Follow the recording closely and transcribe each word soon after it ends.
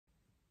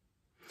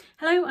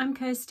Hello, I'm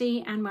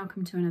Kirsty and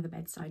welcome to another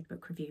bedside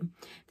book review.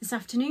 This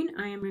afternoon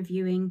I am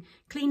reviewing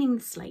Cleaning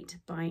the Slate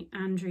by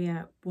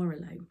Andrea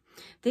Warrilow.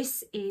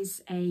 This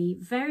is a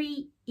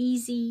very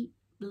easy,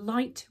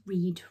 light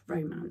read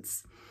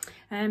romance.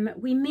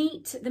 We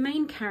meet the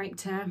main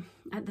character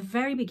at the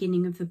very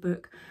beginning of the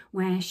book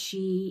where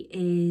she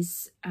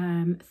is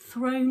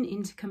thrown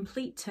into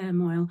complete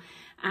turmoil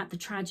at the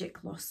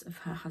tragic loss of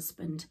her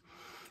husband.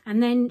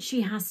 And then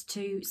she has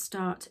to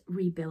start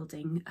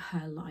rebuilding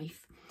her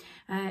life.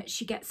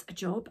 She gets a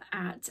job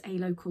at a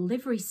local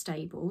livery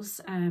stables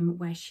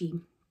where she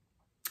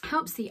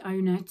helps the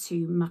owner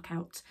to muck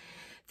out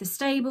the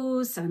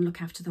stables and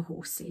look after the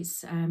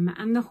horses.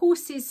 And the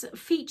horses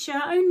feature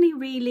only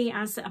really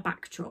as a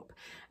backdrop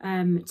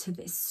to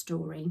this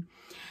story.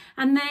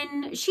 And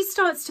then she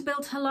starts to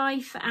build her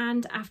life,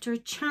 and after a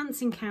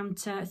chance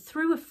encounter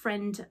through a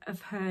friend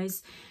of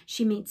hers,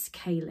 she meets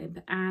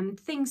Caleb and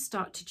things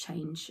start to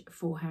change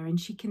for her and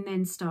she can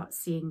then start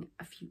seeing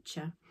a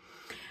future.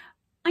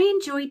 I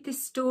enjoyed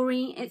this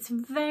story. It's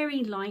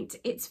very light,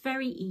 it's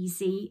very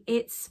easy.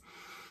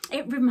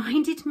 It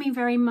reminded me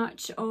very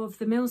much of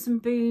the Mills and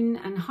Boon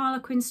and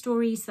Harlequin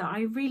stories that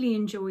I really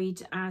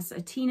enjoyed as a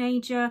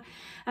teenager.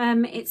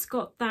 It's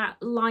got that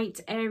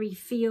light, airy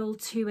feel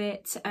to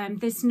it.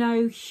 There's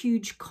no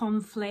huge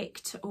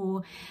conflict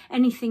or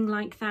anything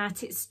like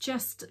that. It's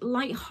just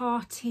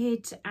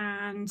light-hearted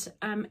and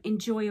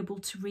enjoyable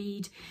to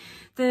read.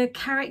 The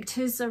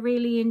characters are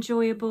really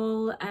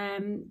enjoyable,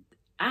 and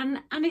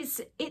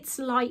it's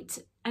light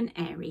and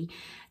airy.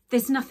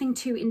 There's nothing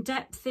too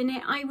in-depth in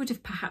it. I would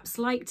have perhaps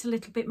liked a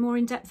little bit more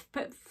in-depth,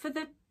 but for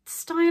the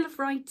style of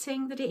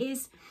writing that it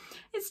is,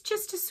 it's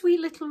just a sweet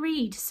little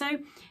read. So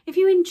if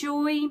you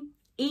enjoy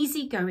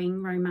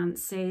easygoing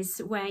romances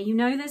where you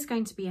know there's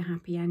going to be a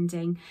happy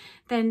ending,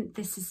 then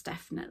this is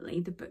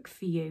definitely the book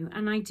for you,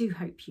 and I do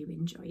hope you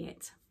enjoy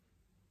it.